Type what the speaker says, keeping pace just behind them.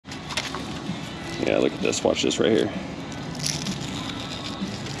Yeah, look at this, watch this right here.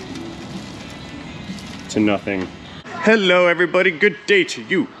 To nothing. Hello everybody, good day to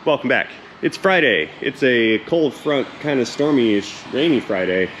you. Welcome back. It's Friday. It's a cold front, kind of stormy-ish, rainy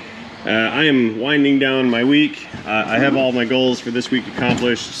Friday. I am winding down my week. I have all my goals for this week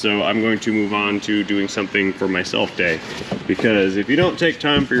accomplished, so I'm going to move on to doing something for myself day. Because if you don't take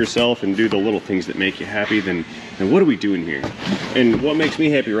time for yourself and do the little things that make you happy, then what are we doing here? And what makes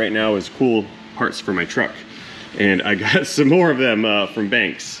me happy right now is cool parts for my truck. And I got some more of them from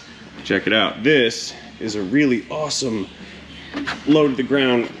Banks. Check it out. This is a really awesome low to the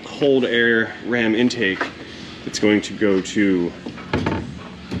ground cold air ram intake that's going to go to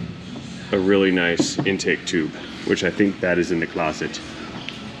a really nice intake tube, which I think that is in the closet.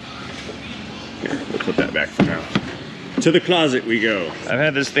 Here, we'll put that back for now. To the closet we go. I've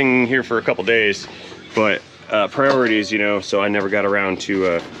had this thing here for a couple days, but priorities, you know, so I never got around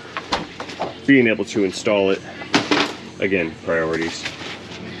to being able to install it. Again, priorities.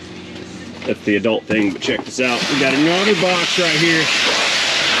 That's the adult thing, but check this out. We got another box right here.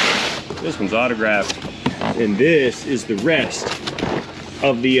 This one's autographed, and this is the rest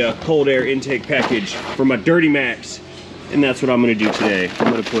of the cold air intake package for my Dirty Max, and that's what I'm going to do today.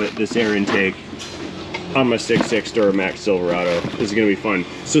 I'm going to put this air intake on my 6.6 Duramax Silverado. This is going to be fun,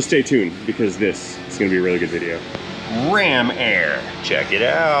 so stay tuned because this is going to be a really good video. Ram Air, check it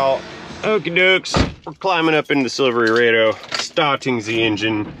out. Okie dokes, we're climbing up into the Silverado, starting the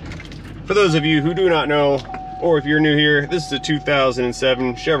engine. For those of you who do not know, or if you're new here, this is a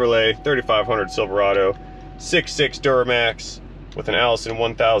 2007 Chevrolet 3500 Silverado 6.6 Duramax with an Allison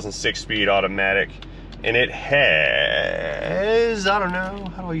 1000 6-speed automatic, and it has, I don't know,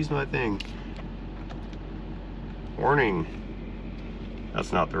 how do I use my thing? Warning,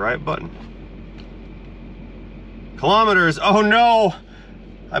 that's not the right button. Kilometers, oh no!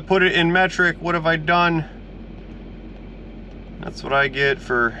 I put it in metric, what have I done? That's what I get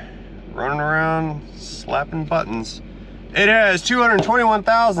for running around slapping buttons. It has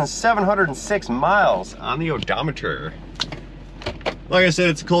 221,706 miles on the odometer. Like I said,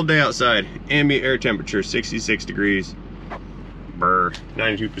 it's a cold day outside. Ambient air temperature, 66 degrees. Brr,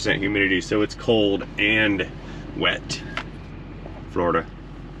 92% humidity, so it's cold and wet. Florida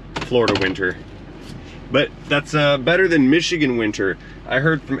winter. But that's better than Michigan winter. I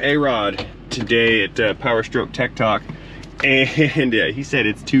heard from A-Rod today at Power Stroke Tech Talk, and he said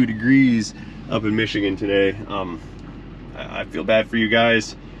it's 2 degrees up in Michigan today. I feel bad for you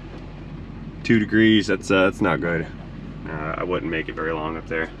guys. 2 degrees, that's not good. I wouldn't make it very long up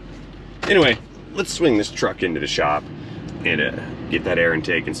there. Anyway, let's swing this truck into the shop and get that air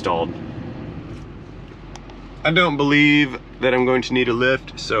intake installed. I don't believe that I'm going to need a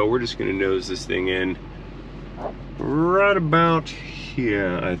lift, so we're just gonna nose this thing in right about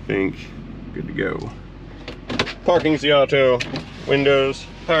here, I think. Good to go. Parking's the auto, windows,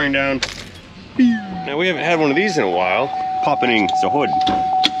 powering down. Now we haven't had one of these in a while. Popping the hood.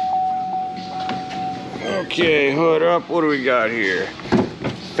 Okay, hood up, what do we got here?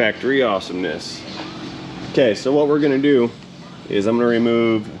 Factory awesomeness. Okay, so what we're gonna do is I'm gonna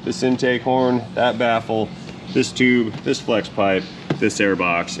remove this intake horn, that baffle, this tube, this flex pipe, this air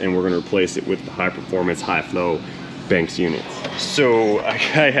box, and we're gonna replace it with the high performance, high flow Banks units. So I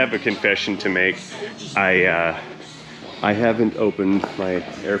have a confession to make. I haven't opened my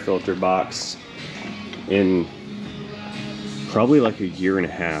air filter box in probably like a year and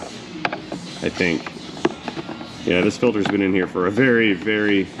a half, I think. Yeah, this filter's been in here for a very,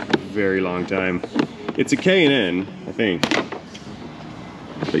 very, very long time. It's a K&N, I think.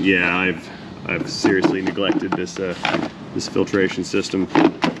 But yeah, I've seriously neglected this this filtration system.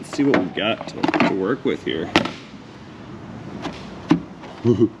 Let's see what we've got to work with here.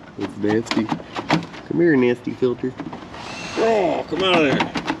 That's nasty. Come here, nasty filter. Oh, come out of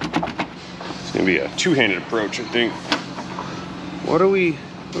there. It's gonna be a two-handed approach, I think. What are we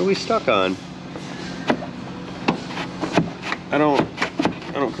stuck on? I don't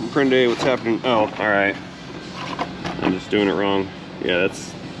comprende what's happening. Oh, all right. I'm just doing it wrong. Yeah,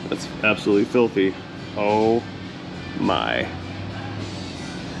 that's absolutely filthy. Oh my.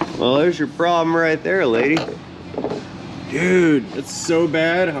 Well, there's your problem right there, lady. Dude, that's so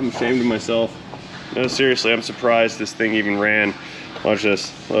bad. I'm ashamed of myself. No, seriously, I'm surprised this thing even ran. Watch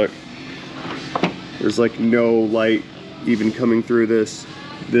this, look. There's like no light even coming through this.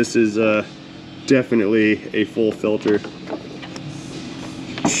 This is definitely a full filter.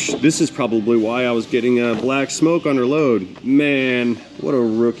 This is probably why I was getting black smoke under load. Man, what a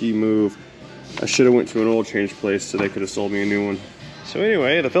rookie move. I should have went to an oil change place so they could have sold me a new one. So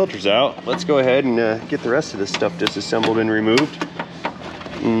anyway, the filter's out. Let's go ahead and get the rest of this stuff disassembled and removed.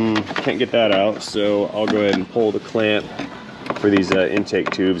 can't get that out, so I'll go ahead and pull the clamp for these intake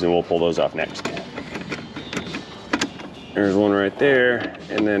tubes, and we'll pull those off next. There's one right there,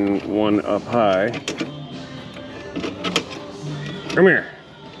 and then one up high. Come here.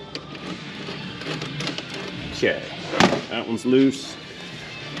 Okay, that one's loose.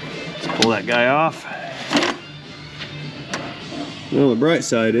 Let's pull that guy off. Well, the bright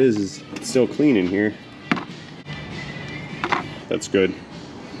side is it's still clean in here. That's good.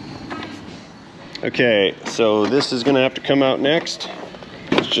 Okay, so this is gonna have to come out next.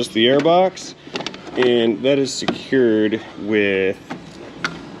 It's just the air box, and that is secured with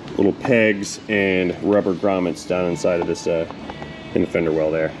little pegs and rubber grommets down inside of this in the fender well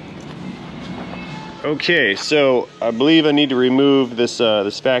there. Okay, so I believe I need to remove this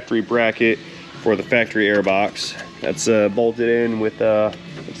this factory bracket for the factory air box. That's bolted in with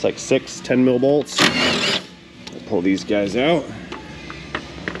it's like 6 10 mil bolts. I'll pull these guys out.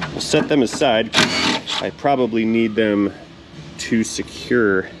 We'll set them aside. I probably need them to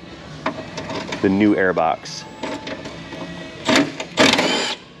secure the new air box.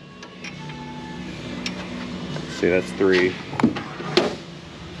 See, that's 3.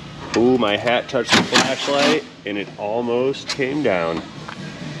 Ooh, my hat touched the flashlight and it almost came down.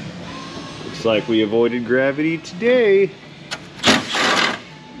 Looks like we avoided gravity today.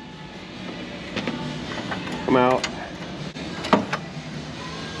 Come out.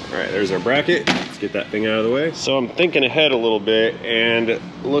 All right, there's our bracket. Let's get that thing out of the way. So I'm thinking ahead a little bit, and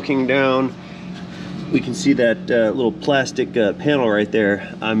looking down, we can see that little plastic panel right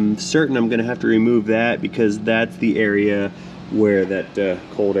there. I'm certain I'm gonna have to remove that because that's the area where that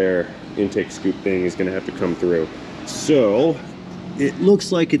cold air intake scoop thing is gonna have to come through. So it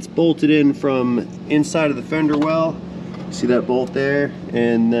looks like it's bolted in from inside of the fender well. See that bolt there?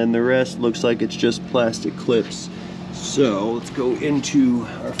 And then the rest looks like it's just plastic clips. So let's go into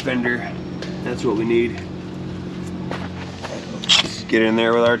our fender. That's what we need. Let's get in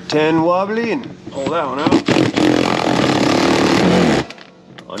there with our 10 wobbly and pull that one out.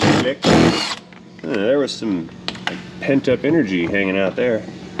 Unclick. There was some pent up energy hanging out there.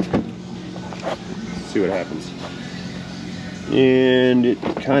 Let's see what happens. And it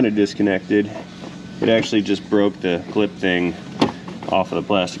kind of disconnected. It actually just broke the clip thing off of the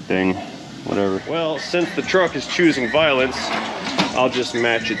plastic thing. Whatever. Well, since the truck is choosing violence, I'll just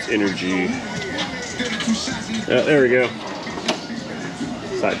match its energy. There we go.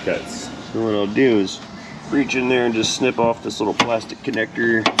 Side cuts. So what I'll do is reach in there and just snip off this little plastic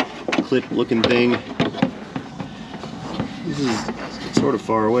connector clip looking thing. This is sort of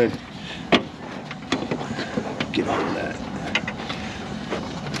far away. Get on that.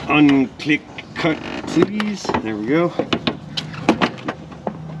 Unclick, cut, please. There we go.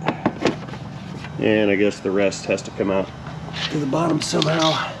 And I guess the rest has to come out to the bottom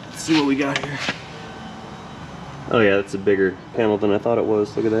somehow. Let's see what we got here. Oh yeah, that's a bigger panel than I thought it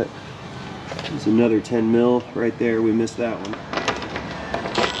was. Look at that. There's another 10 mil right there. We missed that one.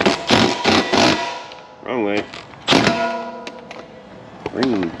 Wrong way.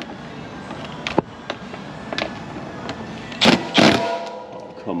 Ring.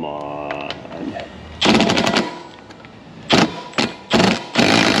 Oh, come on.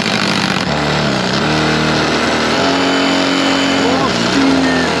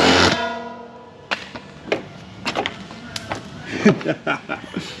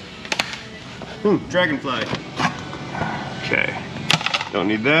 Dragonfly. Okay, don't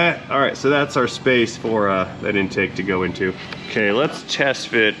need that. All right, so that's our space for that intake to go into. Okay, let's test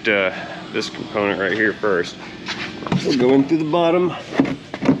fit this component right here first. We'll go in through the bottom.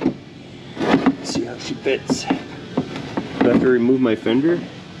 See how she fits. Do I have to remove my fender?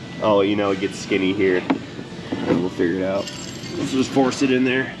 Oh, you know, it gets skinny here. And we'll figure it out. Let's just force it in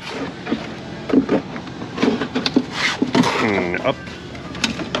there. And up.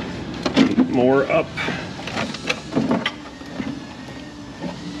 More up.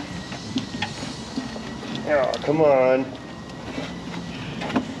 Oh, come on.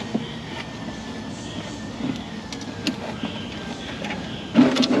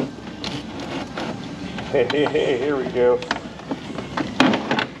 Hey, here we go.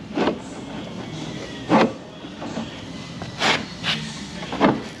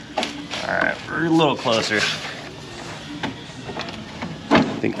 All right, we're a little closer.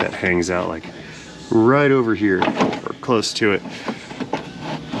 I think that hangs out like right over here or close to it.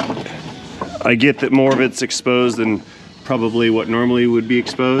 I get that more of it's exposed than probably what normally would be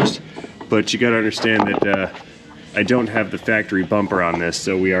exposed, but you got to understand that I don't have the factory bumper on this,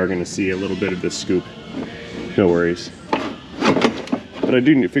 so we are going to see a little bit of this scoop. No worries. But I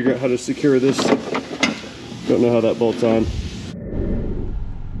do need to figure out how to secure this. Don't know how that bolts on.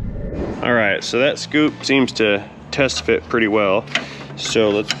 right, so that scoop seems to test fit pretty well. So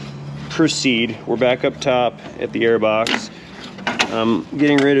let's proceed. We're back up top at the air box. I'm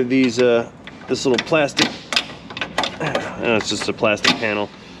getting rid of these, this little plastic, it's just a plastic panel.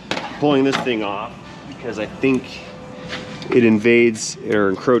 Pulling this thing off because I think it invades or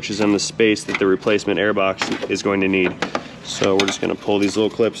encroaches on the space that the replacement air box is going to need. So we're just gonna pull these little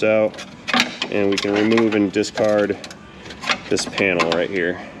clips out and we can remove and discard this panel right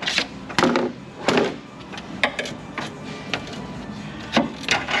here.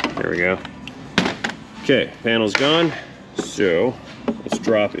 There we go. Okay, panel's gone. So let's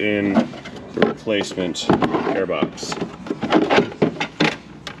drop in the replacement air box.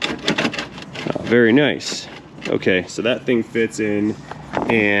 Oh, very nice. Okay, so that thing fits in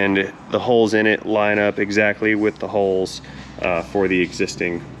and the holes in it line up exactly with the holes for the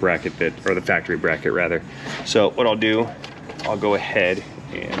existing bracket that, or the factory bracket rather. So what I'll do, I'll go ahead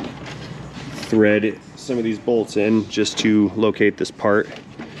and thread some of these bolts in just to locate this part.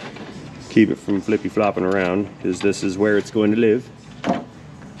 Keep it from flippy flopping around because this is where it's going to live.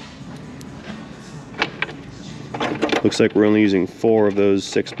 Looks like we're only using 4 of those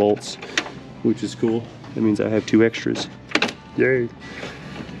 6 bolts, which is cool. That means I have 2 extras. Yay!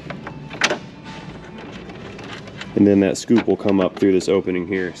 And then that scoop will come up through this opening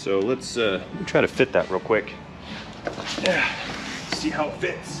here. So let's try to fit that real quick. Yeah, see how it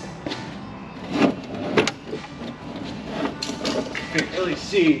fits. Can't really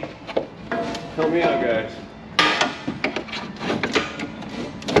see. Help me out, guys.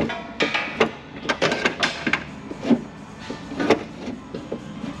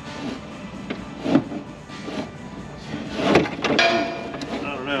 I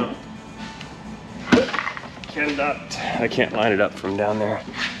don't know. I can't line it up from down there.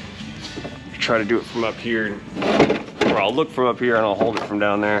 Try to do it from up here, or I'll look from up here and I'll hold it from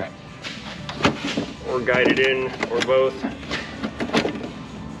down there, or guide it in, or both.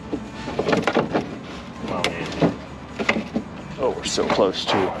 Oh man. Oh, we're so close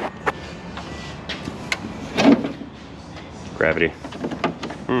to gravity.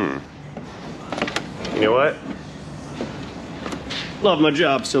 You know what? Love my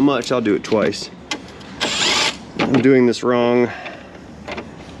job so much, I'll do it twice. I'm doing this wrong.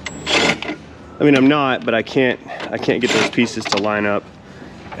 I mean, I'm not, but I can't get those pieces to line up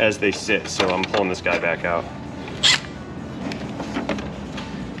as they sit, so I'm pulling this guy back out.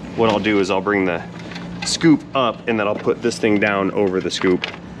 What I'll do is I'll bring the scoop up and then I'll put this thing down over the scoop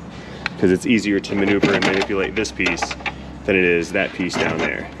because it's easier to maneuver and manipulate this piece than it is that piece down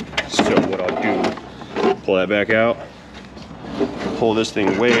there. So what I'll do, pull that back out, pull this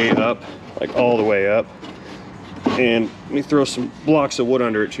thing way up, like all the way up, and let me throw some blocks of wood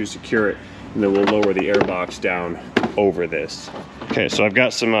under it to secure it, and then we'll lower the air box down over this. Okay, so I've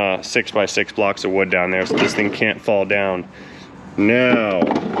got some 6x6 blocks of wood down there, so this thing can't fall down. Now,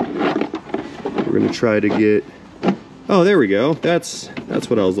 we're gonna try to get, oh, there we go. That's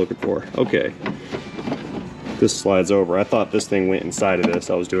what I was looking for. Okay. This slides over. I thought this thing went inside of this.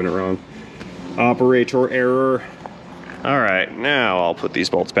 I was doing it wrong. Operator error. All right, now I'll put these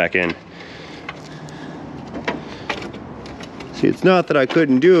bolts back in. See, it's not that I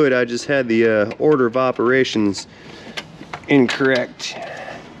couldn't do it, I just had the order of operations incorrect.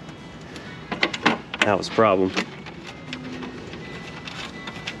 That was a problem.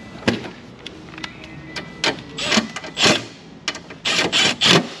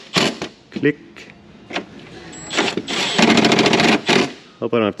 Click.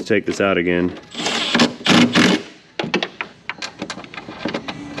 Hope I don't have to take this out again.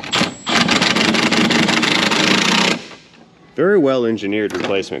 Very well engineered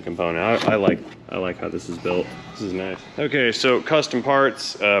replacement component. I like how this is built. This is nice. Okay, so custom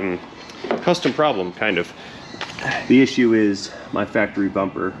parts, custom problem, kind of. The issue is my factory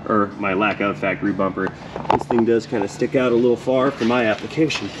bumper, or my lack of factory bumper. This thing does kind of stick out a little far for my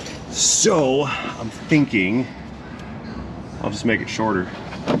application. So I'm thinking I'll just make it shorter.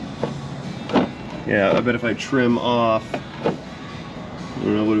 Yeah, I bet if I trim off, I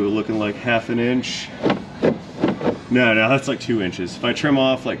don't know, what it would looking like, 1/2 inch. No, that's like 2 inches. If I trim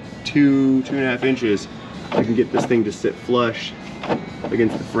off like 2.5 inches, I can get this thing to sit flush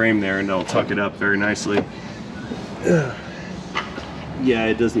against the frame there and it'll tuck it up very nicely. Yeah,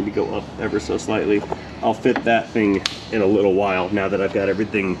 it does need to go up ever so slightly. I'll fit that thing in a little while now that I've got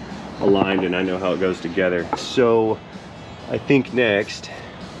everything aligned and I know how it goes together. So I think next,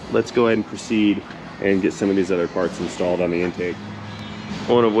 let's go ahead and proceed and get some of these other parts installed on the intake.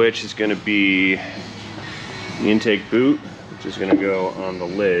 One of which is gonna be the intake boot, which is going to go on the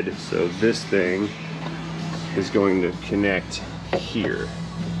lid. So this thing is going to connect here,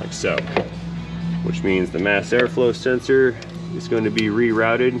 like so. which means the mass airflow sensor is going to be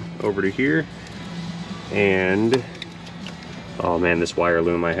rerouted over to here. And oh man, this wire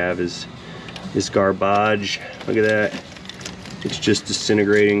loom I have is garbage. Look at that. It's just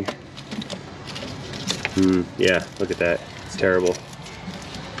disintegrating. Yeah, look at that. It's terrible.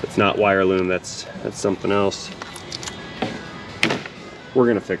 It's not wire loom, that's something else. We're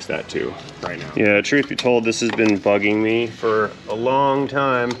gonna fix that too right now. Yeah, truth be told, this has been bugging me for a long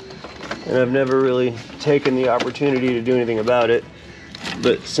time, and I've never really taken the opportunity to do anything about it.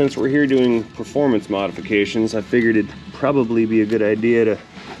 But since we're here doing performance modifications, I figured it'd probably be a good idea to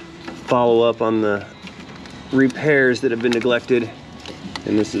follow up on the repairs that have been neglected.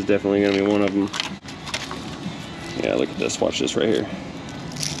 And this is definitely gonna be one of them. Yeah, look at this, watch this right here.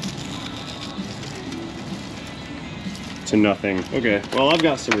 To nothing. Okay, well, I've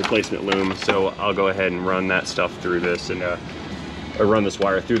got some replacement loom, so I'll go ahead and run that stuff through this and run this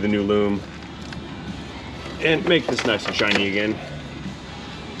wire through the new loom and make this nice and shiny again.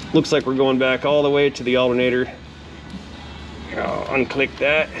 Looks like we're going back all the way to the alternator. I'll unclick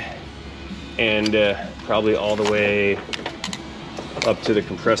that, and probably all the way up to the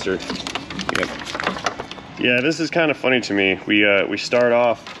compressor. Yep. Yeah, this is kind of funny to me. We start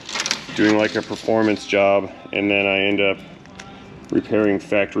off doing like a performance job, and then I end up repairing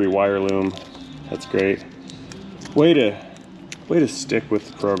factory wire loom. That's great. Way to stick with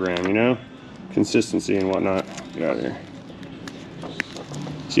the program, you know? Consistency and whatnot. Get out of here.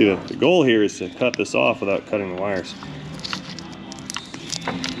 See, the goal here is to cut this off without cutting the wires.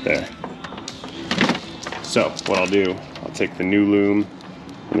 There. So, what I'll do, I'll take the new loom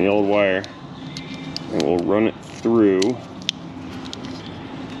and the old wire, and we'll run it through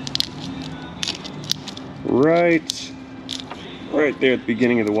right there at the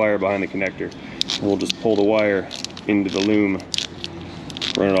beginning of the wire behind the connector. And we'll just pull the wire into the loom,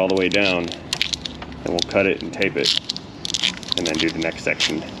 run it all the way down, and we'll cut it and tape it, and then do the next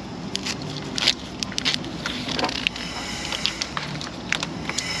section.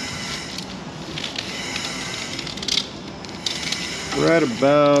 Right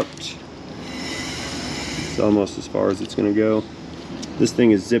about, it's almost as far as it's gonna go. This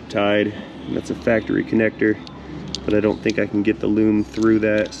thing is zip tied, and that's a factory connector, but I don't think I can get the loom through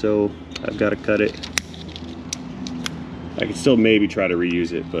that, so I've got to cut it. I can still maybe try to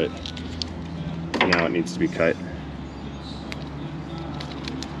reuse it, but now it needs to be cut.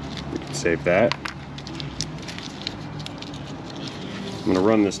 We can save that. I'm gonna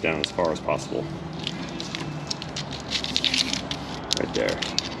run this down as far as possible. Right there.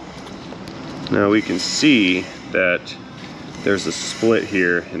 Now we can see that there's a split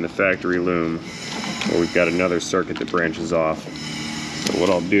here in the factory loom where we've got another circuit that branches off. So what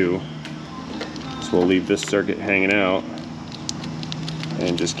I'll do is we'll leave this circuit hanging out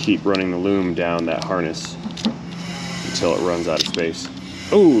and just keep running the loom down that harness until it runs out of space.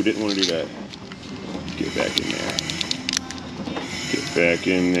 Oh, didn't want to do that. Get back in there. Get back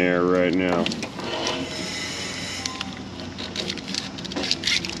in there right now.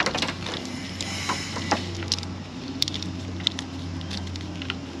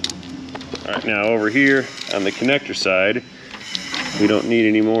 Alright, now over here on the connector side, we don't need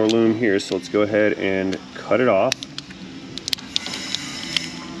any more loom here, so let's go ahead and cut it off.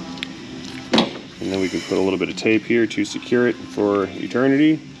 And then we can put a little bit of tape here to secure it for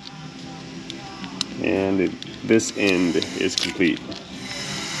eternity. And this end is complete.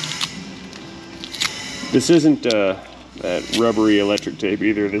 This isn't that rubbery electric tape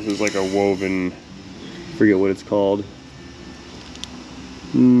either. This is like a woven, I forget what it's called.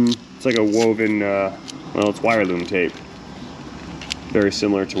 It's like a woven, well, it's wire loom tape. Very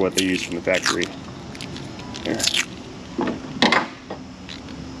similar to what they use from the factory. Here.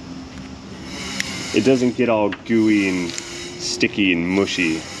 It doesn't get all gooey and sticky and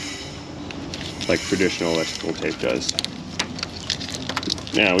mushy like traditional electrical tape does.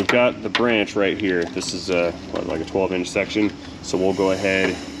 Now we've got the branch right here. This is what, like a 12-inch section. So we'll go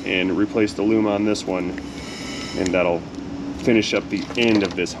ahead and replace the loom on this one, and that'll finish up the end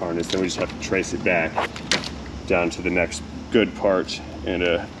of this harness. Then we just have to trace it back down to the next good part and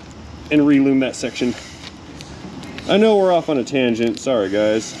re-loom that section. I know we're off on a tangent, sorry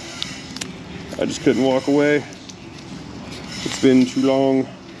guys. I just couldn't walk away. It's been too long.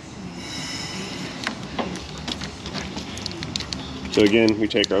 So again, we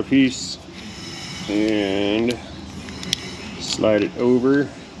take our piece and slide it over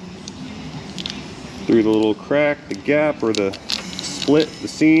through the little crack, the gap, or the split, the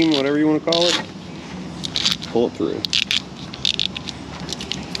seam, whatever you want to call it. Pull it through.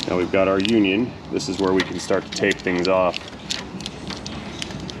 Now we've got our union. This is where we can start to tape things off.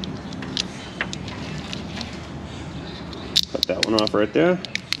 that one off right there.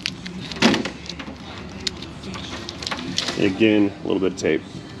 Again, a little bit of tape.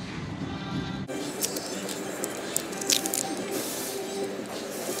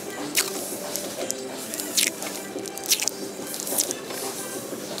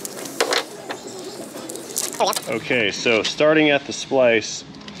 Okay, so starting at the splice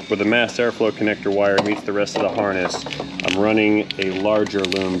where the mass airflow connector wire meets the rest of the harness, I'm running a larger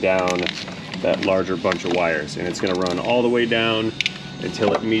loom down that larger bunch of wires, and it's going to run all the way down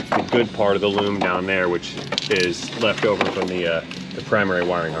until it meets the good part of the loom down there, which is left over from the primary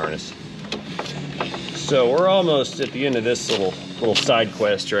wiring harness. So we're almost at the end of this little side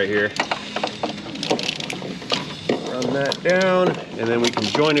quest right here. Run that down, and then we can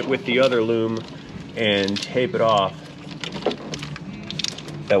join it with the other loom and tape it off.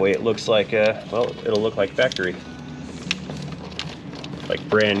 That way it looks like, well, it'll look like factory. Like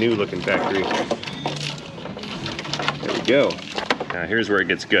brand new looking factory. There we go. Now here's where it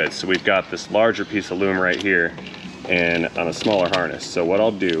gets good. So we've got this larger piece of loom right here and on a smaller harness. So what I'll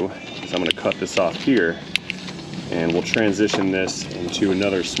do is I'm gonna cut this off here and we'll transition this into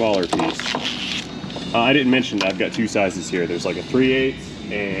another smaller piece. I didn't mention that I've got two sizes here. There's like a 3/8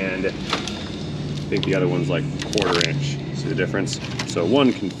 and I think the other one's like 1/4 inch. See the difference? So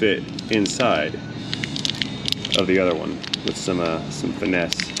one can fit inside of the other one with some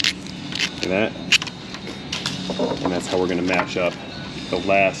finesse. See that? And that's how we're gonna match up the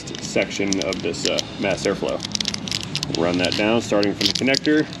last section of this mass airflow. We'll run that down, starting from the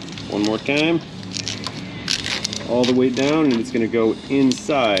connector one more time, all the way down, and it's gonna go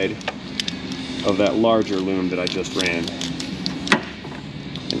inside of that larger loom that I just ran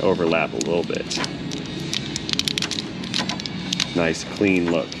and overlap a little bit. Nice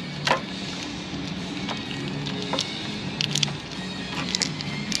clean look.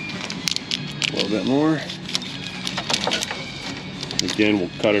 A little bit more. Again, we'll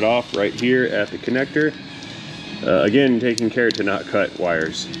cut it off right here at the connector. Again, taking care to not cut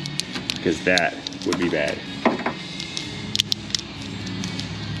wires, because that would be bad.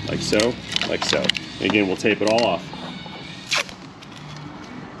 Like so, like so. Again, we'll tape it all off.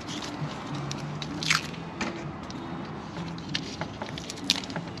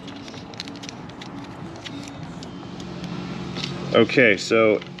 Okay,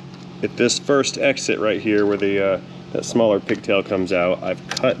 so at this first exit right here where the that smaller pigtail comes out, I've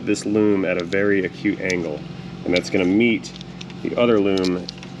cut this loom at a very acute angle, and that's going to meet the other loom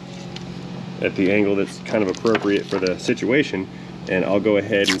at the angle that's kind of appropriate for the situation, and I'll go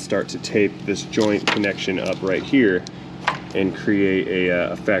ahead and start to tape this joint connection up right here and create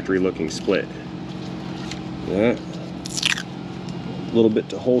a factory looking split. Yeah. A little bit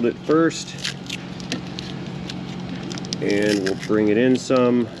to hold it first, and we'll bring it in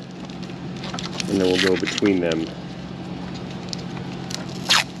some, and then we'll go between them.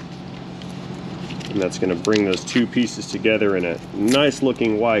 And that's going to bring those two pieces together in a nice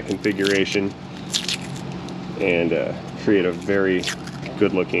looking Y configuration and create a very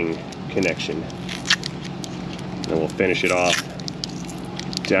good looking connection. And we'll finish it off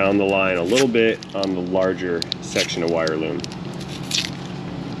down the line a little bit on the larger section of wire loom.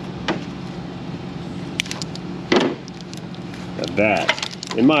 Now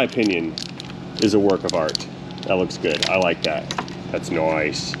that, in my opinion, is a work of art. That looks good. I like that. That's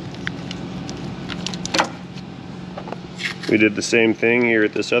nice. We did the same thing here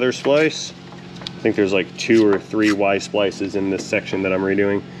at this other splice. I think there's like 2 or 3 Y splices in this section that I'm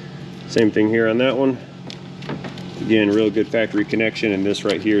redoing. Same thing here on that one. Again, real good factory connection, and this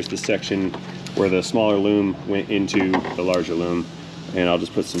right here is the section where the smaller loom went into the larger loom. And I'll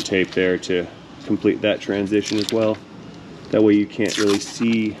just put some tape there to complete that transition as well. That way you can't really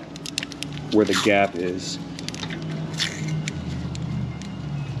see where the gap is.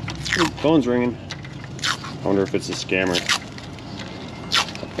 Ooh, phone's ringing. I wonder if it's a scammer.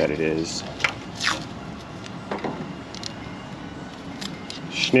 I bet it is.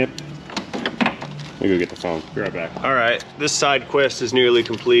 Snip. Let me go get the phone. Be right back. All right, this side quest is nearly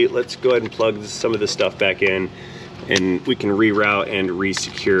complete. Let's go ahead and plug some of this stuff back in, and we can reroute and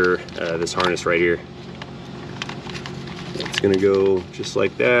re-secure this harness right here. It's gonna go just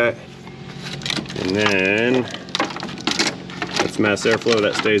like that. And then that's mass airflow,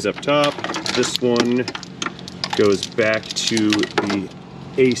 that stays up top. This one goes back to the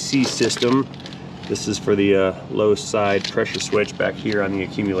AC system. This is for the low side pressure switch back here on the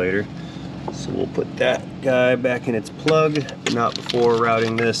accumulator. So we'll put that guy back in its plug, but not before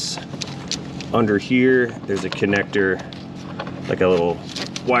routing this under here. There's a connector, like a little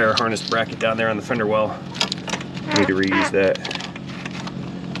wire harness bracket down there on the fender well. Need to reuse that.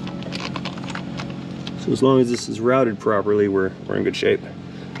 So as long as this is routed properly, we're in good shape.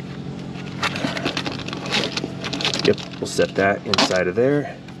 Yep, we'll set that inside of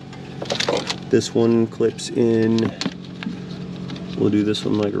there. This one clips in. We'll do this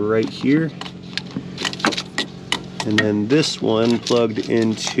one like right here. And then this one plugged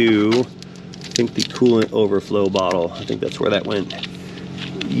into, I think, the coolant overflow bottle. I think that's where that went.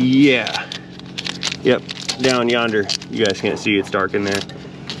 Yeah. Yep, down yonder. You guys can't see, it's dark in there.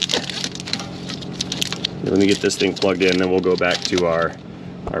 Let me get this thing plugged in, then we'll go back to our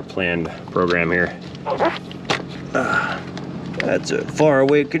planned program here. That's a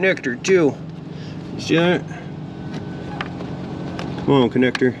faraway connector too. You see that? Come on,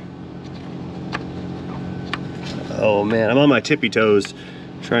 connector. Oh man, I'm on my tippy toes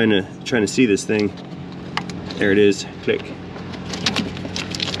trying to see this thing. There it is. Click.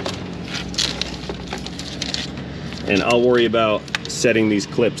 And I'll worry about setting these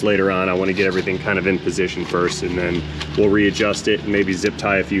clips later on. I want to get everything kind of in position first, and then we'll readjust it and maybe zip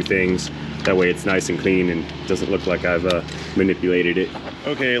tie a few things. That way it's nice and clean and doesn't look like I've manipulated it.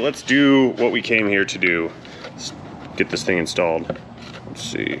 Okay, let's do what we came here to do. Let's get this thing installed. Let's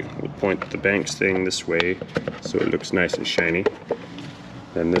see, we'll point the Banks thing this way so it looks nice and shiny.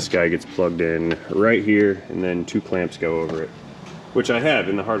 Then this guy gets plugged in right here, and then 2 clamps go over it, which I have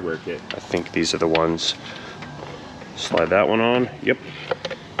in the hardware kit. I think these are the ones. Slide that one on, yep.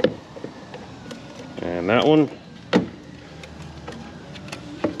 And that one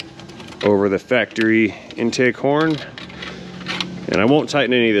over the factory intake horn. And I won't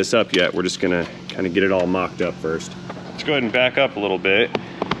tighten any of this up yet. We're just gonna kind of get it all mocked up first. Let's go ahead and back up a little bit.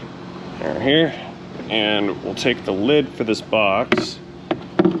 Right here. And we'll take the lid for this box.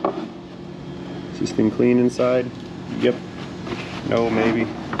 Is this thing clean inside? Yep. No, maybe.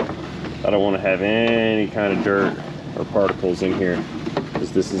 I don't want to have any kind of dirt or particles in here,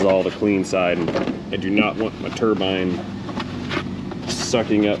 because this is all the clean side, and I do not want my turbine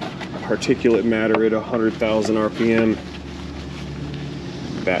sucking up particulate matter at 100,000 RPM.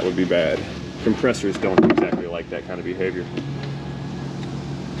 That would be bad. Compressors don't exactly like that kind of behavior.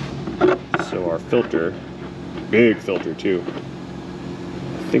 So our filter, big filter too,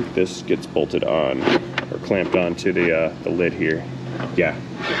 I think this gets bolted on or clamped onto the lid here. Yeah,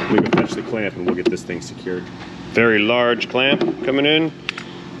 we can fetch the clamp and we'll get this thing secured. Very large clamp coming in.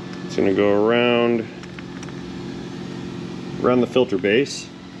 It's gonna go around the filter base.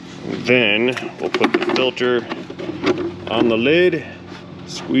 And then we'll put the filter on the lid,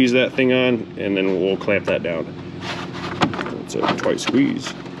 squeeze that thing on, and then we'll clamp that down. It's a tight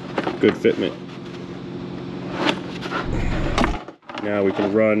squeeze. Good fitment. Now we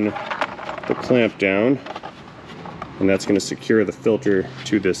can run the clamp down, and that's gonna secure the filter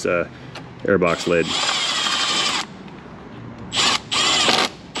to this airbox lid.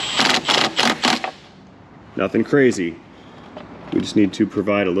 Nothing crazy. We just need to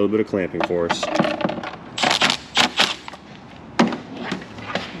provide a little bit of clamping force.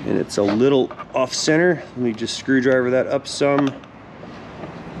 And it's a little off center. Let me just screwdriver that up some.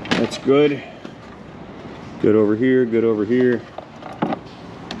 That's good. Good over here, good over here.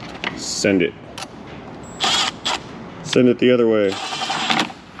 Send it. Send it the other way.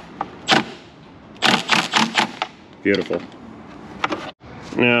 Beautiful.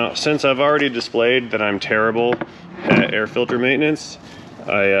 Now, since I've already displayed that I'm terrible at air filter maintenance,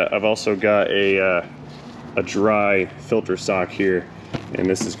 I've also got a dry filter sock here, and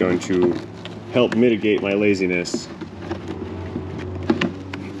this is going to help mitigate my laziness.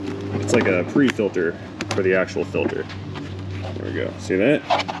 It's like a pre-filter for the actual filter. There we go. See that?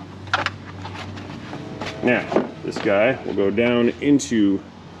 Now, this guy will go down into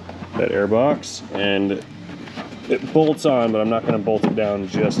that air box, and it bolts on, but I'm not going to bolt it down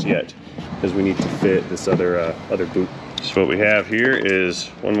just yet because we need to fit this other boot. So what we have here is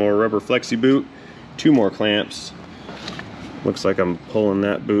one more rubber flexi boot, 2 more clamps. Looks like I'm pulling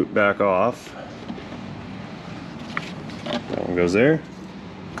that boot back off. That one goes there,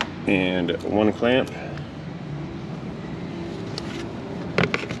 and 1 clamp.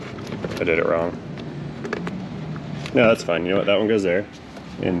 I did it wrong. No, that's fine. You know what? That one goes there,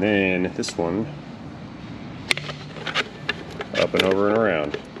 and then this one up and over and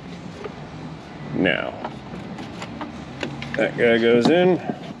around. Now, that guy goes in.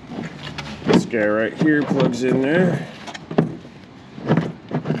 This guy right here plugs in there.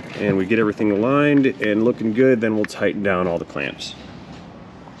 And we get everything aligned and looking good, then we'll tighten down all the clamps.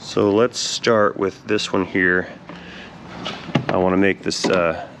 So let's start with this one here. I want to make this,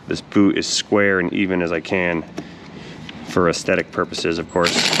 this boot as square and even as I can for aesthetic purposes, of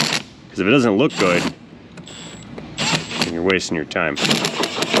course. Because if it doesn't look good, you're wasting your time.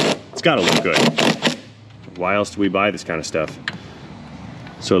 It's gotta look good. Why else do we buy this kind of stuff?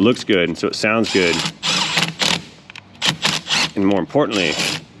 So it looks good, and so it sounds good. And more importantly,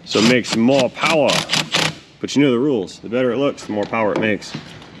 so it makes more power. But you know the rules. The better it looks, the more power it makes.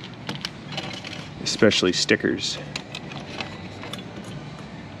 Especially stickers.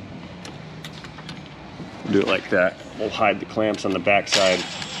 Do it like that. We'll hide the clamps on the back side.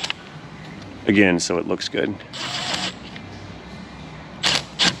 Again, so it looks good.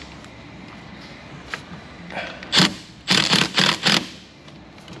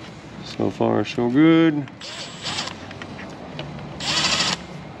 So far, so good.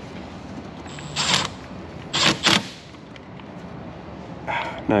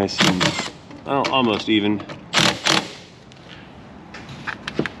 Nice and almost even.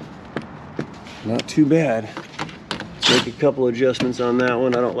 Not too bad. Let's make a couple adjustments on that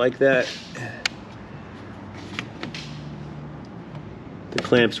one. I don't like that. The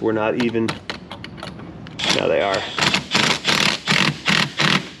clamps were not even. Now they are.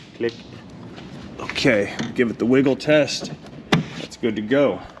 Click. Okay, give it the wiggle test. That's good to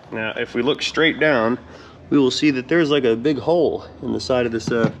go. Now, if we look straight down, we will see that there's like a big hole in the side of this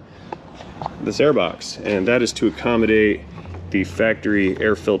this air box, and that is to accommodate the factory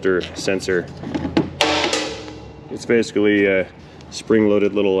air filter sensor. It's basically a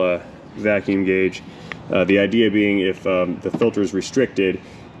spring-loaded little vacuum gauge. The idea being if the filter is restricted,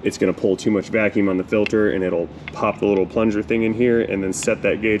 it's going to pull too much vacuum on the filter and it'll pop the little plunger thing in here and then set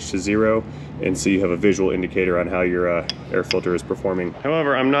that gauge to 0, and so you have a visual indicator on how your air filter is performing.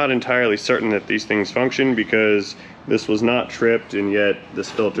 However, I'm not entirely certain that these things function because this was not tripped and yet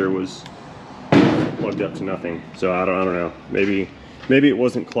this filter was plugged up to nothing. So I don't know. Maybe it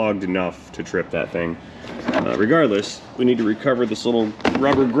wasn't clogged enough to trip that thing. Regardless, we need to recover this little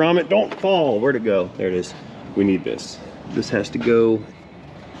rubber grommet. Don't fall. Where'd it go? There it is. We need this. This has to go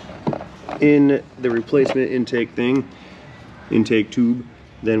in the replacement intake tube.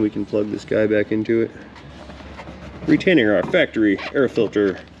 Then we can plug this guy back into it, retaining our factory air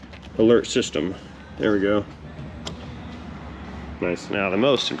filter alert system. There we go. Nice. Now the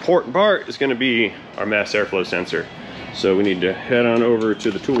most important part is going to be our mass airflow sensor. So we need to head on over to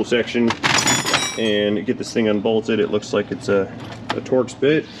the tool section and get this thing unbolted. It looks like it's a Torx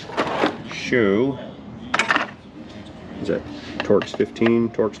bit. Show. Is that Torx 15,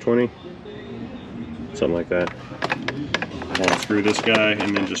 Torx 20? Something like that. I'll unscrew this guy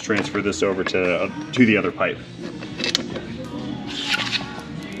and then just transfer this over to the other pipe.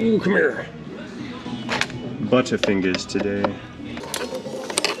 Ooh, come here. Butterfingers today.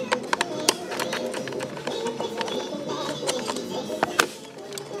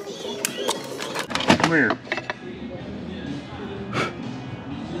 Come here.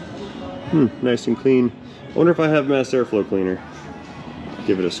 Nice and clean. I wonder if I have mass airflow cleaner.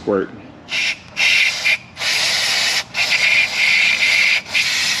 Give it a squirt.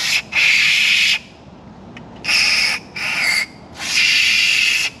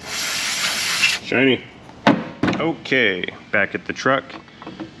 Shiny. Okay, back at the truck.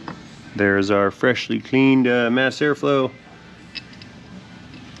 There's our freshly cleaned mass airflow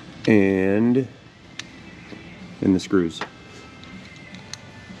and the screws.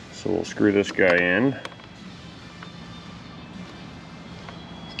 So we'll screw this guy in.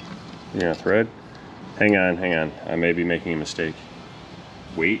 Yeah, thread. Hang on. I may be making a mistake.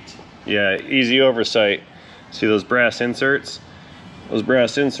 Wait. Yeah, easy oversight. See those brass inserts? Those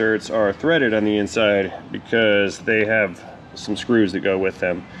brass inserts are threaded on the inside because they have some screws that go with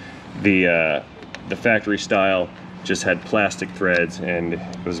them. The factory style just had plastic threads and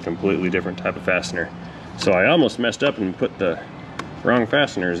it was a completely different type of fastener. So I almost messed up and put the wrong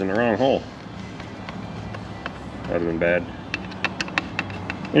fasteners in the wrong hole. That would have been bad.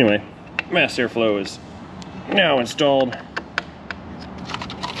 Anyway, mass airflow is now installed.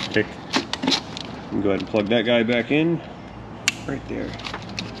 Tick. Go ahead and plug that guy back in. Right there.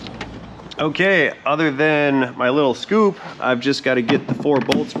 Okay, other than my little scoop, I've just got to get the 4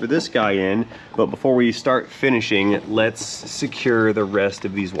 bolts for this guy in. But before we start finishing, let's secure the rest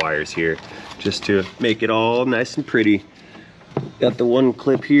of these wires here, just to make it all nice and pretty. Got the one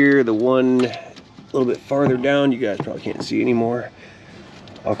clip here, the one a little bit farther down. You guys probably can't see anymore.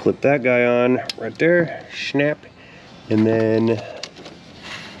 I'll clip that guy on right there, snap, and then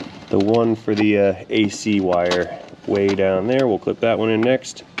the one for the AC wire way down there. We'll clip that one in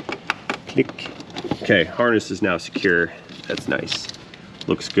next. Click. Okay, harness is now secure. That's nice.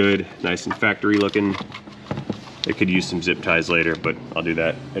 Looks good, nice and factory looking. It could use some zip ties later, but I'll do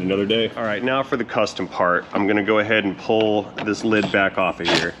that at another day. All right, now for the custom part. I'm gonna go ahead and pull this lid back off of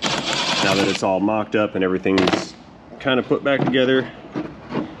here. Now that it's all mocked up and everything's kind of put back together,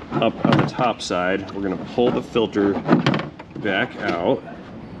 up on the top side. We're gonna pull the filter back out.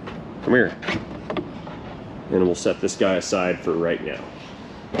 Come here. And we'll set this guy aside for right now.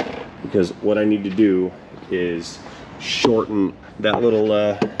 Because what I need to do is shorten that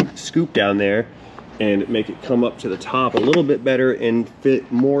little scoop down there and make it come up to the top a little bit better and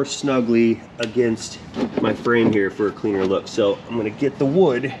fit more snugly against my frame here for a cleaner look. So I'm gonna get the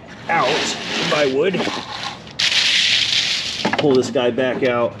wood out, my wood, pull this guy back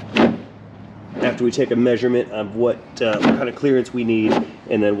out after we take a measurement of what kind of clearance we need,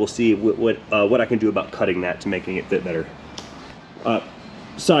 and then we'll see what I can do about cutting that to making it fit better.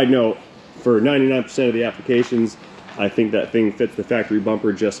 Side note, for 99% of the applications, I think that thing fits the factory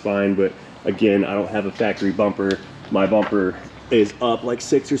bumper just fine, but again, I don't have a factory bumper. My bumper is up like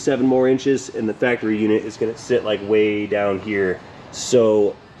 6 or 7 more inches, and the factory unit is gonna sit like way down here.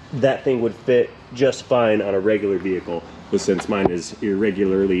 So that thing would fit just fine on a regular vehicle, but since mine is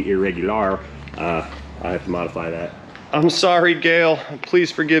irregularly irregular, I have to modify that. I'm sorry, Gail.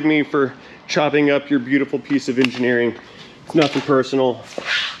 Please forgive me for chopping up your beautiful piece of engineering. It's nothing personal.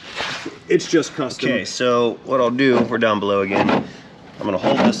 It's just custom. Okay, so what I'll do, we're down below again. I'm gonna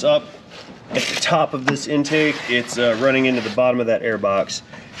hold this up at the top of this intake. It's running into the bottom of that air box,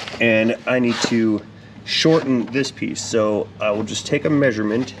 and I need to shorten this piece. So I will just take a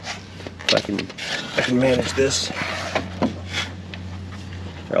measurement. If I can manage this.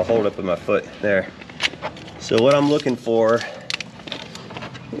 I'll hold it up with my foot there. So what I'm looking for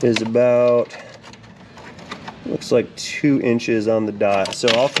is about, looks like 2 inches on the dot. So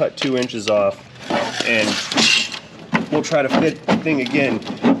I'll cut 2 inches off, and we'll try to fit the thing again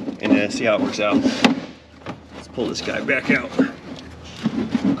and see how it works out. Let's pull this guy back out.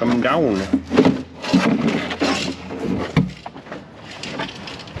 Come down.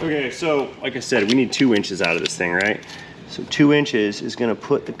 Okay, so like I said, we need 2 inches out of this thing, right? So 2 inches is gonna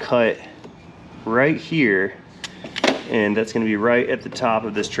put the cut right here, and that's gonna be right at the top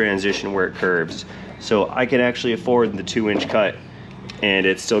of this transition where it curves. So I can actually afford the 2-inch cut, and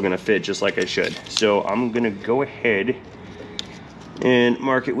it's still gonna fit just like I should. So I'm gonna go ahead and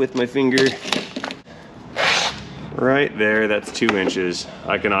mark it with my finger. Right there, that's 2 inches.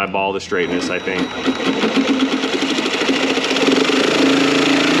 I can eyeball the straightness, I think.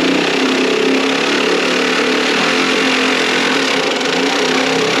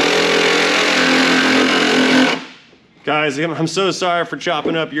 Guys, I'm so sorry for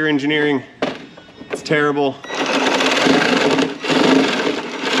chopping up your engineering. It's terrible.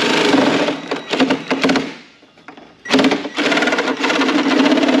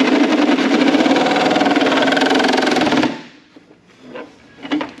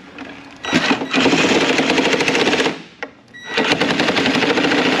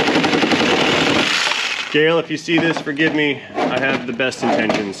 Gail, if you see this, forgive me. I have the best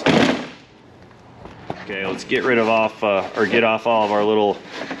intentions. Okay, let's get rid of get off all of our little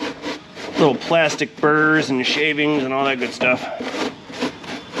plastic burrs and shavings and all that good stuff.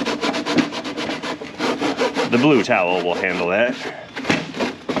 The blue towel will handle that.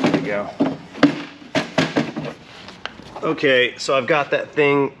 There we go. Okay, so I've got that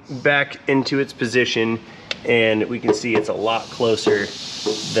thing back into its position, and we can see it's a lot closer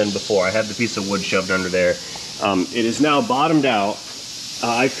than before. I have the piece of wood shoved under there. It is now bottomed out.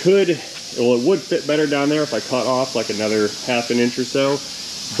 Well, it would fit better down there if I cut off like another ½ inch or so,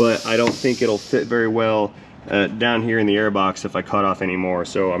 but I don't think it'll fit very well down here in the air box if I cut off any more,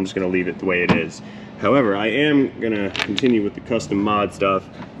 so I'm just gonna leave it the way it is. However, I am gonna continue with the custom mod stuff,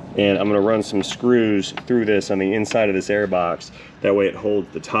 and I'm gonna run some screws through this on the inside of this air box. That way it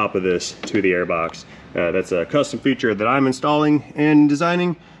holds the top of this to the air box. That's a custom feature that I'm installing and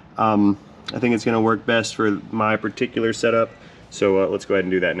designing. I think it's gonna work best for my particular setup. So let's go ahead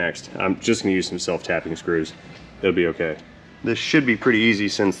and do that next. I'm just gonna use some self-tapping screws. It'll be okay. This should be pretty easy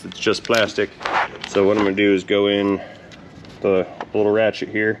since it's just plastic. So what I'm gonna do is go in the little ratchet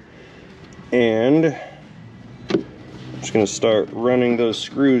here, and I'm just gonna start running those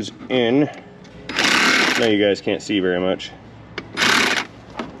screws in. Now you guys can't see very much.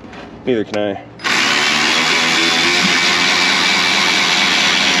 Neither can I.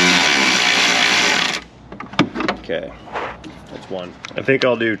 Okay. That's one. I think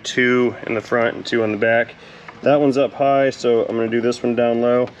I'll do 2 in the front and 2 on the back. That one's up high, so I'm gonna do this one down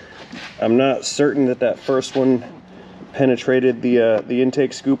low. I'm not certain that that first one penetrated the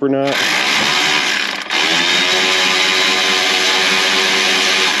intake scoop or not.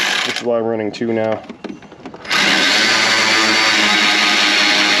 Which is why I'm running 2 now.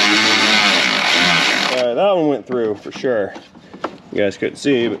 Alright, that one went through for sure. You guys couldn't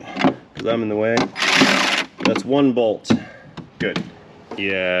see, but because I'm in the way. That's 1 bolt. Good.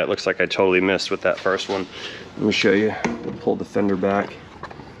 Yeah, it looks like I totally missed with that first one. Let me show you. We'll pull the fender back.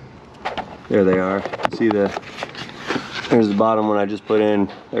 There they are. See there's the bottom one I just put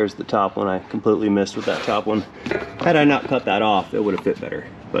in. There's the top one. I completely missed with that top one. Had I not cut that off, it would have fit better.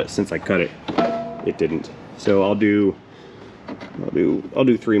 But since I cut it, it didn't. So I'll do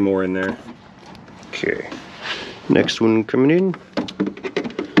 3 more in there. Okay. Next one coming in.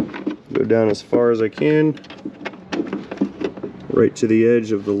 Go down as far as I can. Right to the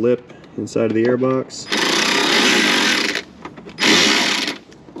edge of the lip inside of the airbox.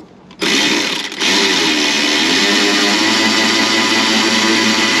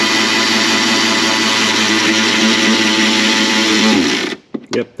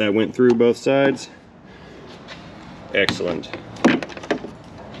 Yep, that went through both sides. Excellent.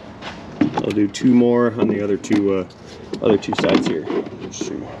 I'll do 2 more on the other two sides here. Let's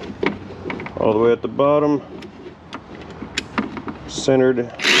see. All the way at the bottom, centered.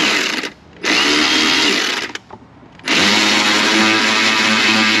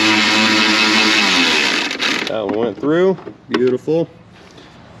 That one went through. Beautiful.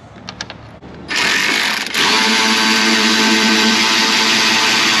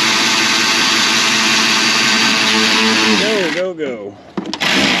 Go.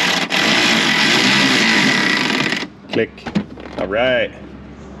 Click. All right.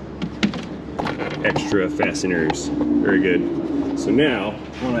 Extra fasteners. Very good. So now,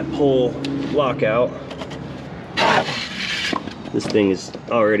 when I pull the block out, this thing is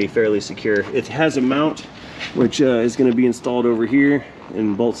already fairly secure. It has a mount, which is going to be installed over here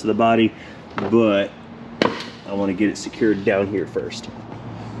and bolts to the body, but I want to get it secured down here first.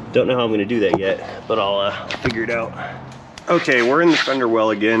 Don't know how I'm going to do that yet, but I'll figure it out. Okay, we're in the fender well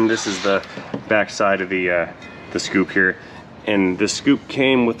again. This is the back side of the scoop here, and the scoop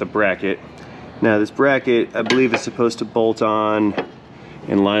came with a bracket. Now this bracket, I believe, is supposed to bolt on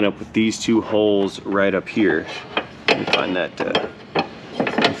and line up with these 2 holes right up here. Let me find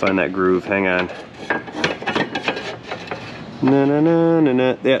that groove. Hang on.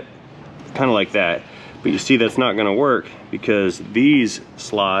 Yeah, kind of like that. But you see, that's not going to work because these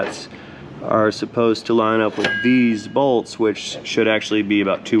slots are supposed to line up with these bolts, which should actually be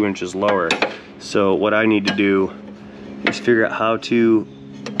about 2 inches lower. So what I need to do is figure out how to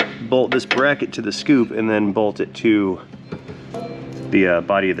bolt this bracket to the scoop and then bolt it to the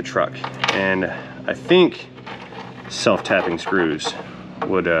body of the truck. And I think self-tapping screws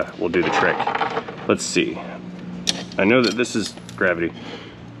will do the trick. Let's see. I know that this is gravity.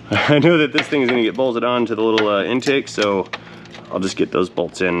 I know that this thing is going to get bolted on to the little intake, so I'll just get those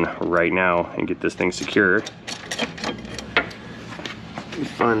bolts in right now and get this thing secure. Let me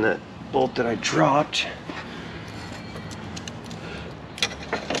find that bolt that I dropped.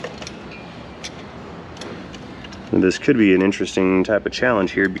 And this could be an interesting type of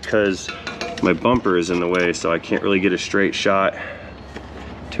challenge here because my bumper is in the way, so I can't really get a straight shot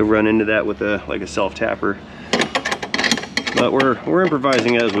to run into that with like a self-tapper. But we're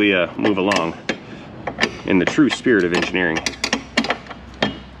improvising as we move along in the true spirit of engineering.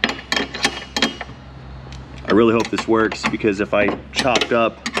 I really hope this works, because if I chopped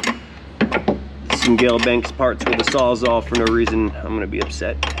up some Gale Banks parts with a Sawzall for no reason, I'm gonna be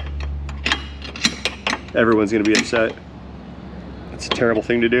upset. Everyone's gonna be upset. It's a terrible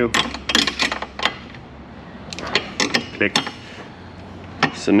thing to do. Click.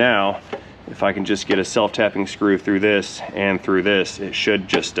 So now, if I can just get a self-tapping screw through this and through this, it should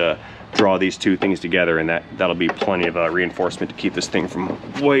just draw these 2 things together, and that'll be plenty of reinforcement to keep this thing from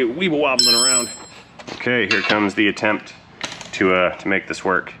weeble wobbling around. Okay, here comes the attempt to make this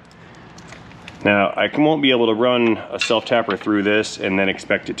work. Now, I won't be able to run a self-tapper through this and then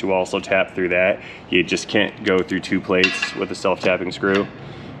expect it to also tap through that. You just can't go through 2 plates with a self-tapping screw.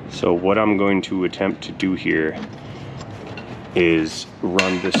 So what I'm going to attempt to do here is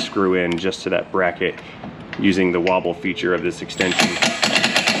run this screw in just to that bracket using the wobble feature of this extension.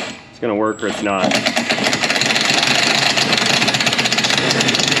 It's gonna work or it's not.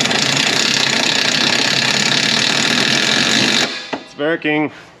 It's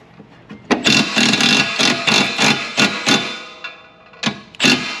working.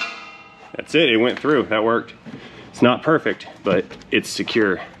 That's it, it went through, that worked. It's not perfect, but it's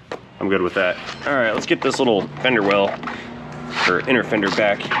secure. I'm good with that. All right, let's get this little fender well, or inner fender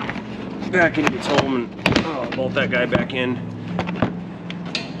back into its home, and bolt that guy back in.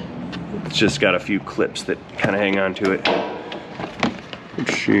 It's just got a few clips that kind of hang on to it.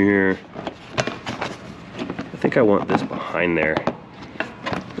 Let's see here. I think I want this behind there.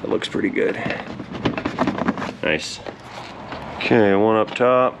 That looks pretty good. Nice. Okay, one up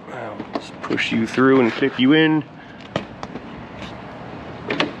top. I'll just push you through and clip you in.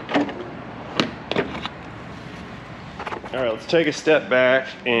 All right, let's take a step back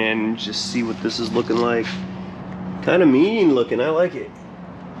and just see what this is looking like. Kind of mean looking, I like it.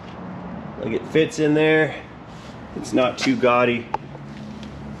 Like it fits in there. It's not too gaudy.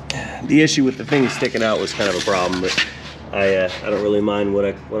 The issue with the thing sticking out was kind of a problem, but I don't really mind what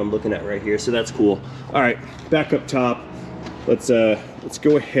I'm looking at right here, so that's cool. All right, back up top. Let's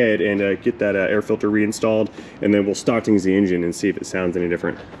go ahead and get that air filter reinstalled, and then we'll start things the engine and see if it sounds any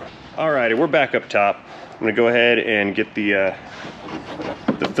different. All right, we're back up top. I'm gonna go ahead and get the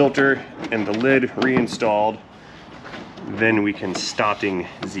filter and the lid reinstalled. Then we can starting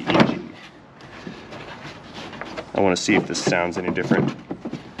the engine. I want to see if this sounds any different.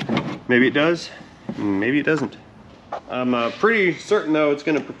 Maybe it does, maybe it doesn't. I'm pretty certain though it's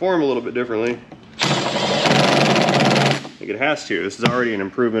going to perform a little bit differently. I think it has to. This is already an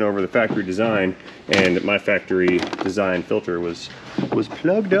improvement over the factory design, and my factory design filter was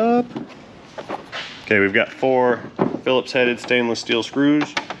plugged up. Okay, we've got 4 Phillips headed stainless steel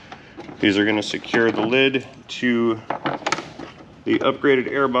screws. These are going to secure the lid to the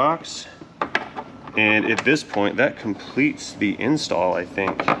upgraded air box. And at this point, that completes the install, I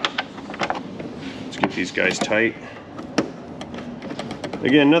think. Let's get these guys tight.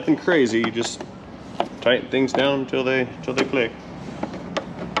 Again, nothing crazy, you just tighten things down until they click.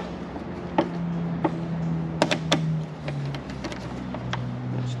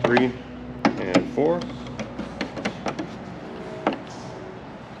 That's 3 and 4.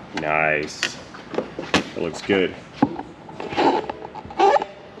 Nice. That looks good.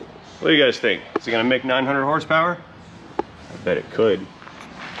 What do you guys think? Is it gonna make 900 horsepower? I bet it could.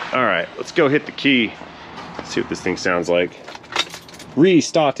 All right, let's go hit the key. See what this thing sounds like.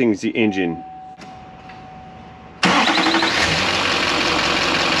 Restarting the engine.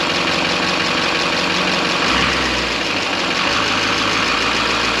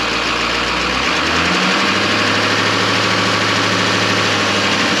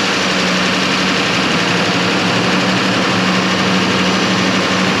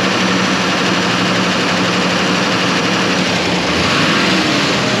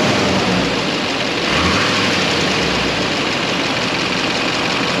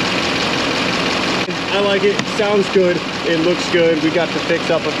 I like it, sounds good, it looks good. We got to fix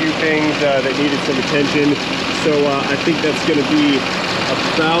up a few things that needed some attention. So I think that's gonna be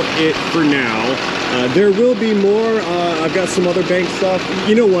about it for now. There will be more. I've got some other bank stuff.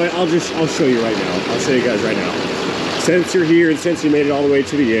 You know what, I'll show you right now. I'll show you guys right now. Since you're here and since you made it all the way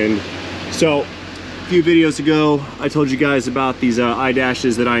to the end. So, a few videos ago, I told you guys about these eye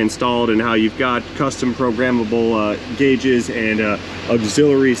dashes that I installed and how you've got custom programmable gauges and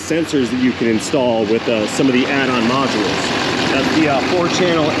auxiliary sensors that you can install with some of the add-on modules. That's the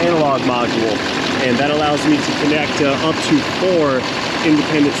 4-channel analog module, and that allows me to connect up to 4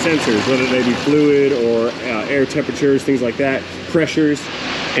 independent sensors, whether they be fluid or air temperatures, things like that, pressures.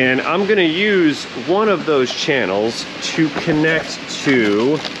 And I'm gonna use one of those channels to connect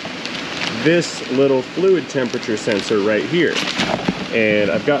to this little fluid temperature sensor right here.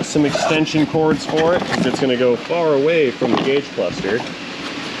 And I've got some extension cords for it because it's going to go far away from the gauge cluster.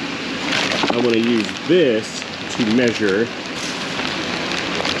 I'm going to use this to measure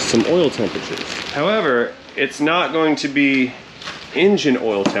some oil temperatures. However, it's not going to be engine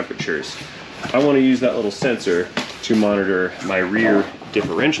oil temperatures. I want to use that little sensor to monitor my rear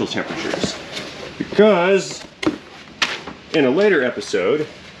differential temperatures, because in a later episode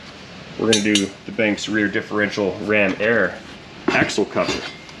we're going to do the Banks rear differential ram air axle cover.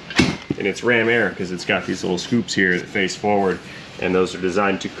 And it's ram air because it's got these little scoops here that face forward, and those are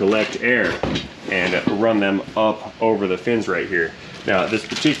designed to collect air and run them up over the fins right here. Now this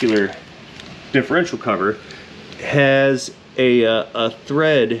particular differential cover has a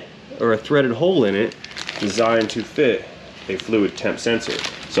thread or a threaded hole in it designed to fit a fluid temp sensor.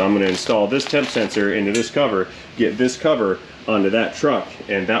 So I'm going to install this temp sensor into this cover, get this cover onto that truck,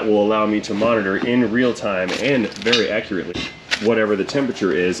 and that will allow me to monitor in real time and very accurately whatever the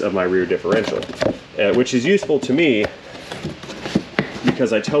temperature is of my rear differential, which is useful to me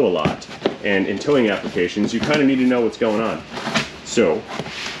because I tow a lot, and in towing applications you kind of need to know what's going on. So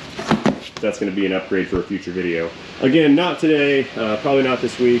that's going to be an upgrade for a future video. Again, not today, probably not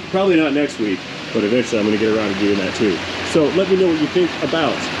this week, probably not next week, but eventually I'm going to get around to doing that too. So let me know what you think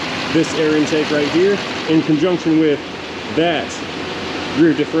about this air intake right here in conjunction with that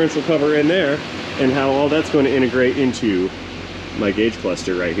rear differential cover in there, and how all that's going to integrate into my gauge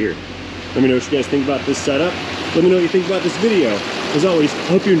cluster right here. Let me know what you guys think about this setup. Let me know what you think about this video. As always, I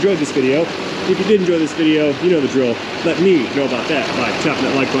hope you enjoyed this video. If you did enjoy this video, you know the drill. Let me know about that by tapping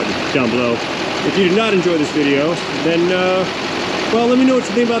that like button down below. If you did not enjoy this video, then well, let me know what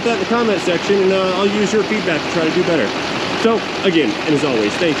you think about that in the comment section, and I'll use your feedback to try to do better. So again, and as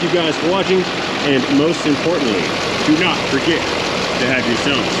always, thank you guys for watching, and most importantly, do not forget to have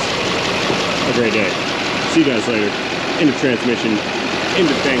yourselves a great day. See you guys later. End of transmission, end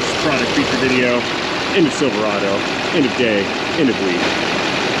of thanks product feature video, end of Silverado, end of day, end of week,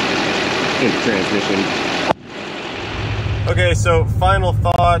 end of transmission. Okay, so final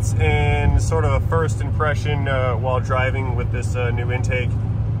thoughts and sort of a first impression while driving with this new intake.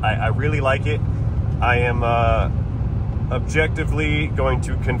 I really like it. I am objectively going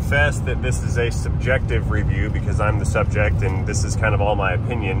to confess that this is a subjective review because I'm the subject and this is kind of all my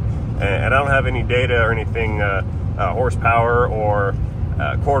opinion. And I don't have any data or anything, horsepower or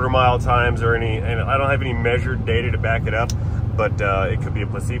quarter mile times or any, and I don't have any measured data to back it up, but it could be a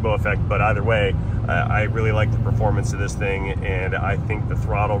placebo effect. But either way, I really like the performance of this thing, and I think the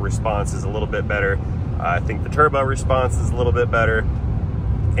throttle response is a little bit better. I think the turbo response is a little bit better,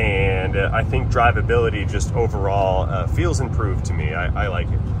 and I think drivability just overall feels improved to me. I like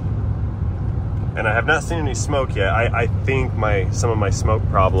it. And I have not seen any smoke yet. I think some of my smoke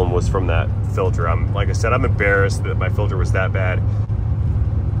problem was from that filter. Like I said, I'm embarrassed that my filter was that bad.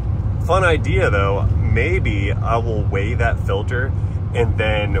 Fun idea though, maybe I will weigh that filter and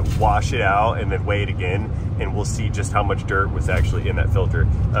then wash it out and then weigh it again, and we'll see just how much dirt was actually in that filter.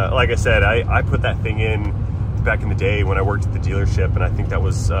 Like I said, I put that thing in back in the day when I worked at the dealership, and I think that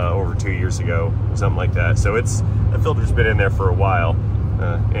was over 2 years ago or something like that. So that filter's been in there for a while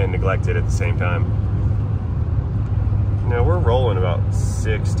and neglected at the same time. Now we're rolling about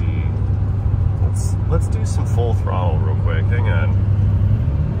 60. Let's do some full throttle real quick. Hang on.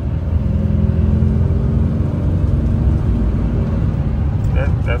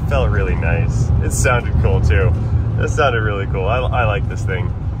 That felt really nice. It sounded cool too. That sounded really cool. I like this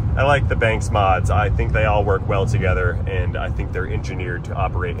thing. I like the Banks mods. I think they all work well together, and I think they're engineered to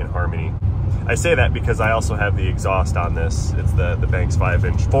operate in harmony. I say that because I also have the exhaust on this. It's the Banks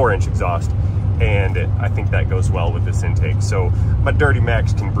 4-inch exhaust, and I think that goes well with this intake. So my Dirty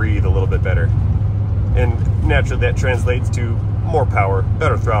Max can breathe a little bit better. And naturally that translates to more power,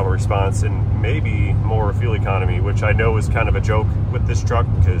 better throttle response, and maybe more fuel economy, which I know is kind of a joke with this truck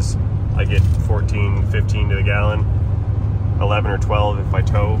because I get 14, 15 to the gallon, 11 or 12 if I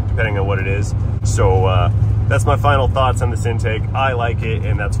tow, depending on what it is. So that's my final thoughts on this intake. I like it,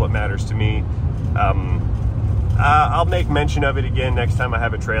 and that's what matters to me. I'll make mention of it again next time I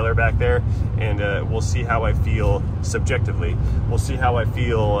have a trailer back there, and we'll see how I feel subjectively. We'll see how I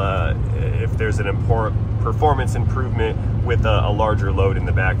feel if there's an important performance improvement with a larger load in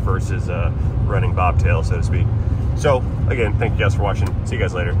the back versus running bobtail, so to speak. So again, thank you guys for watching. See you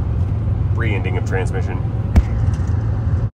guys later. Re-ending of transmission.